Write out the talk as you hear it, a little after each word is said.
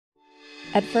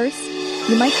At first,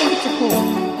 you might think it's a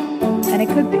cold, and it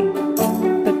could be,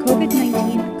 but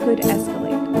COVID-19 could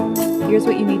escalate. Here's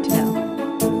what you need to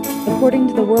know. According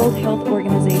to the World Health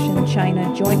Organization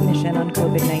China Joint Mission on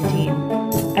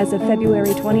COVID-19, as of February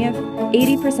 20th,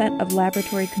 80% of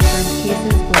laboratory-confirmed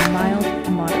cases were mild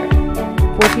to moderate,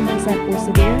 14% were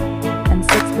severe, and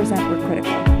 6% were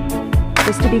critical.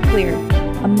 Just to be clear,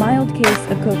 a mild case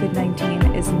of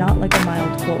COVID-19 is not like a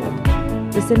mild cold.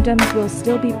 The symptoms will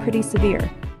still be pretty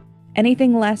severe.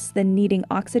 Anything less than needing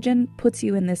oxygen puts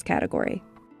you in this category.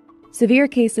 Severe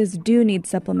cases do need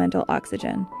supplemental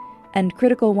oxygen, and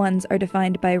critical ones are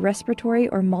defined by respiratory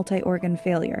or multi-organ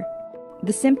failure.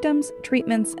 The symptoms,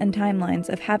 treatments, and timelines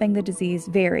of having the disease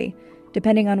vary,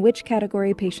 depending on which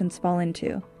category patients fall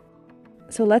into.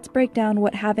 So let's break down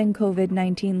what having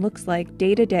COVID-19 looks like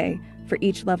day to day for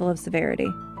each level of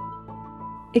severity.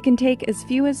 It can take as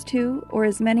few as 2 or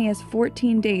as many as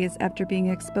 14 days after being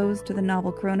exposed to the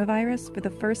novel coronavirus for the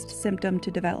first symptom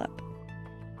to develop.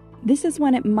 This is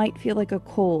when it might feel like a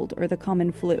cold or the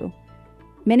common flu.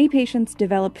 Many patients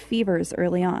develop fevers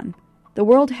early on. The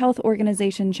World Health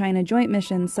Organization China Joint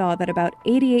Mission saw that about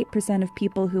 88% of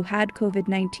people who had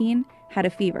COVID-19 had a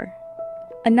fever.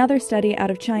 Another study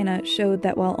out of China showed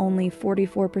that while only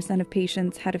 44% of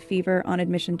patients had a fever on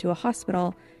admission to a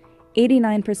hospital,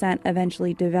 89%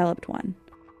 eventually developed one.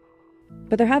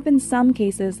 But there have been some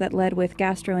cases that led with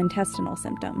gastrointestinal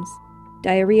symptoms.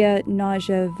 Diarrhea,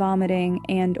 nausea, vomiting,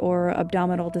 and/or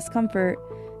abdominal discomfort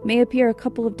may appear a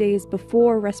couple of days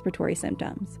before respiratory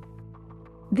symptoms.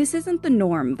 This isn't the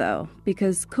norm, though,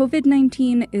 because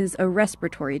COVID-19 is a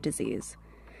respiratory disease.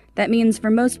 That means for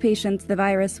most patients, the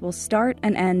virus will start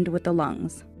and end with the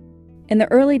lungs. In the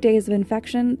early days of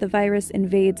infection, the virus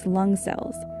invades lung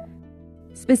cells.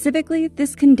 Specifically,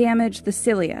 this can damage the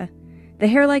cilia, the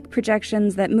hair-like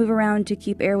projections that move around to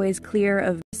keep airways clear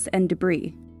of dust and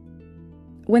debris.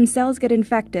 When cells get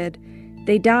infected,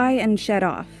 they die and shed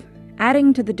off,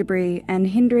 adding to the debris and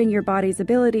hindering your body's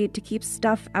ability to keep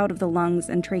stuff out of the lungs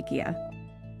and trachea.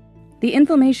 The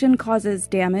inflammation causes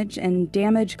damage, and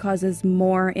damage causes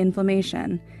more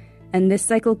inflammation, and this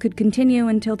cycle could continue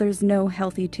until there's no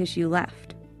healthy tissue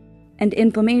left. And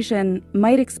inflammation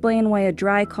might explain why a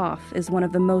dry cough is one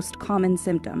of the most common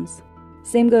symptoms.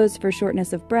 Same goes for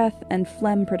shortness of breath and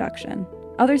phlegm production.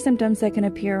 Other symptoms that can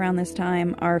appear around this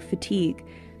time are fatigue,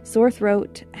 sore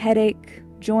throat, headache,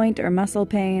 joint or muscle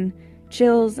pain,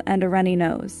 chills, and a runny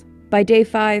nose. By day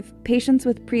 5, patients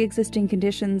with pre-existing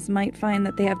conditions might find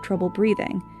that they have trouble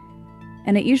breathing,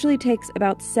 and it usually takes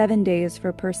about 7 days for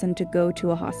a person to go to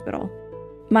a hospital.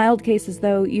 Mild cases,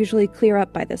 though, usually clear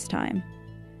up by this time.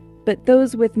 But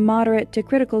those with moderate to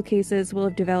critical cases will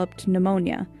have developed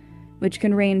pneumonia, which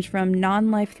can range from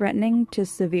non-life-threatening to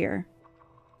severe.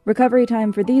 Recovery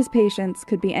time for these patients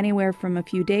could be anywhere from a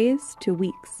few days to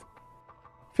weeks.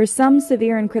 For some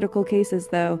severe and critical cases,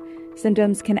 though,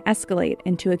 symptoms can escalate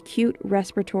into acute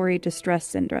respiratory distress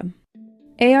syndrome.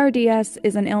 ARDS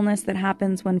is an illness that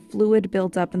happens when fluid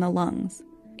builds up in the lungs.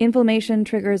 Inflammation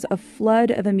triggers a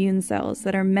flood of immune cells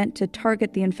that are meant to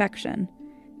target the infection.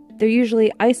 They're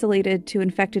usually isolated to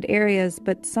infected areas,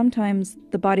 but sometimes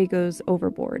the body goes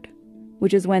overboard,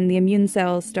 which is when the immune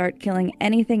cells start killing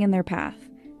anything in their path,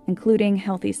 including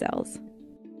healthy cells.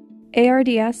 ARDS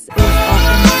is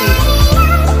often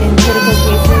fatal. In critical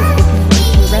cases, it can lead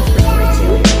to respiratory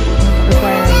failure,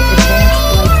 requiring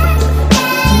advanced life support,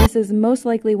 and this is most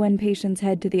likely when patients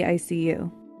head to the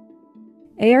ICU.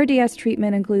 ARDS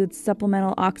treatment includes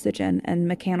supplemental oxygen and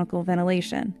mechanical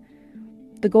ventilation.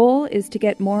 The goal is to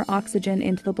get more oxygen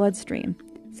into the bloodstream,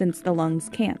 since the lungs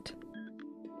can't.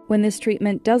 When this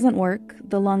treatment doesn't work,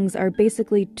 the lungs are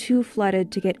basically too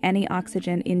flooded to get any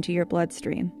oxygen into your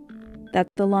bloodstream.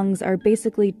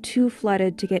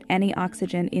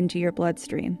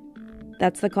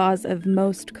 That's the cause of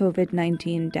most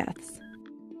COVID-19 deaths.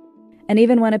 And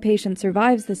even when a patient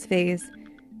survives this phase,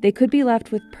 they could be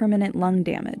left with permanent lung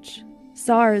damage.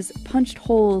 SARS punched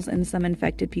holes in some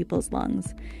infected people's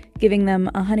lungs, giving them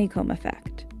a honeycomb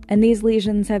effect. And these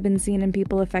lesions have been seen in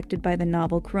people affected by the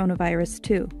novel coronavirus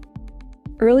too.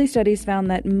 Early studies found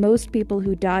that most people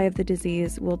who die of the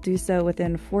disease will do so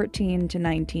within 14 to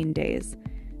 19 days.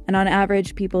 And on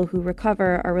average, people who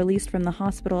recover are released from the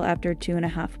hospital after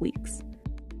 2.5 weeks.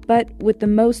 But with the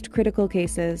most critical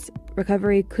cases,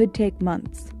 recovery could take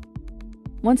months.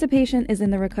 Once a patient is in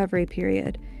the recovery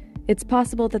period, it's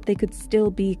possible that they could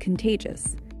still be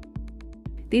contagious.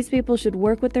 These people should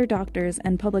work with their doctors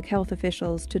and public health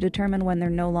officials to determine when they're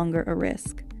no longer a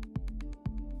risk.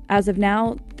 As of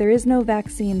now, there is no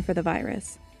vaccine for the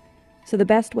virus, so the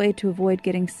best way to avoid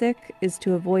getting sick is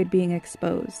to avoid being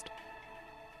exposed.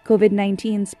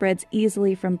 COVID-19 spreads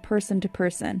easily from person to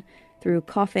person through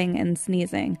coughing and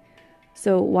sneezing.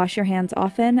 So wash your hands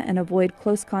often and avoid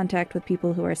close contact with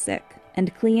people who are sick.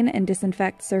 And clean and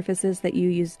disinfect surfaces that you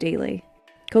use daily.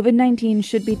 COVID-19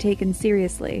 should be taken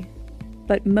seriously,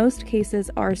 but most cases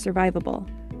are survivable.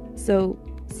 So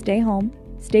stay home,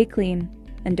 stay clean,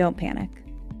 and don't panic.